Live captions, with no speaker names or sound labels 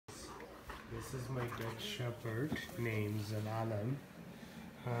This is my Dutch Shepherd named Zelalem.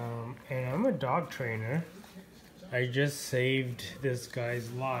 And I'm a dog trainer. I just saved this guy's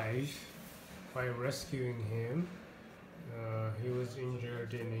life by rescuing him. He was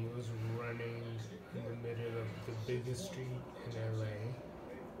injured and he was running in the middle of the biggest street in LA.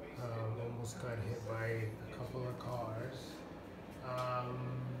 Almost got hit by a couple of cars.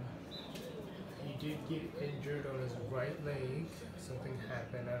 He did get injured on his right leg. Something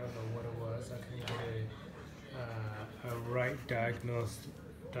happened. I don't know what it was. I couldn't get a right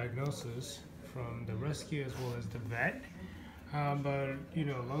diagnosis from the rescue as well as the vet. But you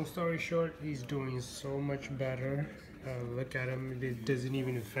know, long story short, he's doing so much better. Look at him. It doesn't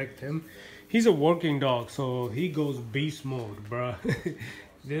even affect him. He's a working dog, so he goes beast mode, bruh.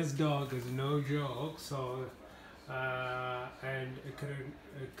 This dog is no joke. So and it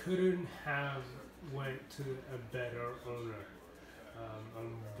couldn't have went to a better owner.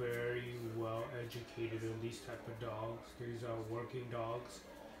 I'm very well educated on these type of dogs. These are working dogs.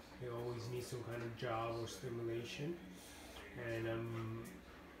 They always need some kind of job or stimulation, and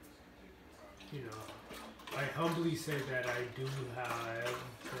you know, I humbly say that I do have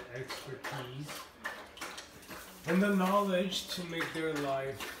the expertise and the knowledge to make their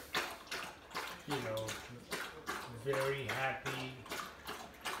life, you know, very happy,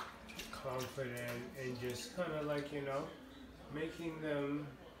 confident, and just kind of like, you know, making them,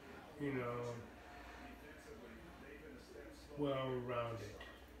 you know, well-rounded.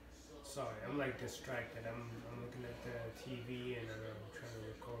 Sorry, I'm like distracted. I'm looking at the TV and I'm trying to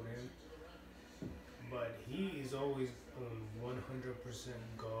record him. But he is always on 100%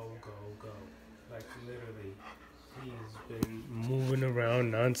 go, go, go. Like literally, he's been moving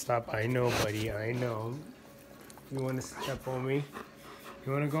around non-stop. I know, buddy, I know. You want to step on me?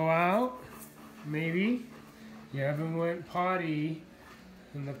 You want to go out? Maybe? You haven't went potty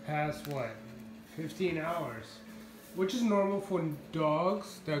in the past, what, 15 hours? Which is normal for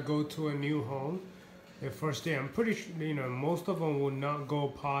dogs that go to a new home. Their first day, I'm pretty sure, you know, most of them will not go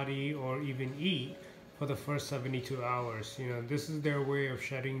potty or even eat for the first 72 hours. You know, this is their way of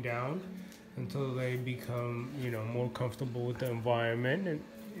shutting down until they become, you know, more comfortable with the environment,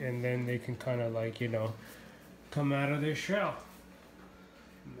 and then they can kind of like, you know, come out of their shell.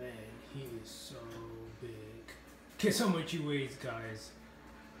 Man, he is so big. Guess how much he weighs, guys?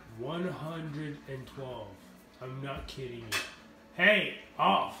 112. I'm not kidding you. Hey,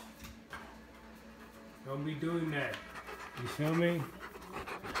 off! Don't be doing that. You feel me?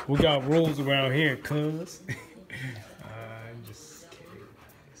 We got rules around here, cuz. I'm just kidding,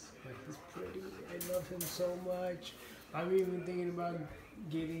 guys. But he's pretty. I love him so much. I'm even thinking about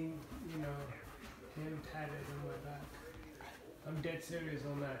getting, you know, him tatted on my back. I'm dead serious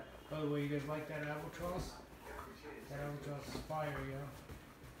on that. By the way, you guys like that albatross? That albatross is fire, yo.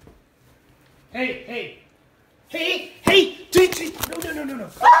 Hey, hey! Hey, hey! No.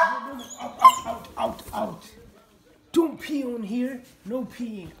 Out. Don't pee on here. No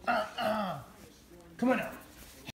peeing. Come on out.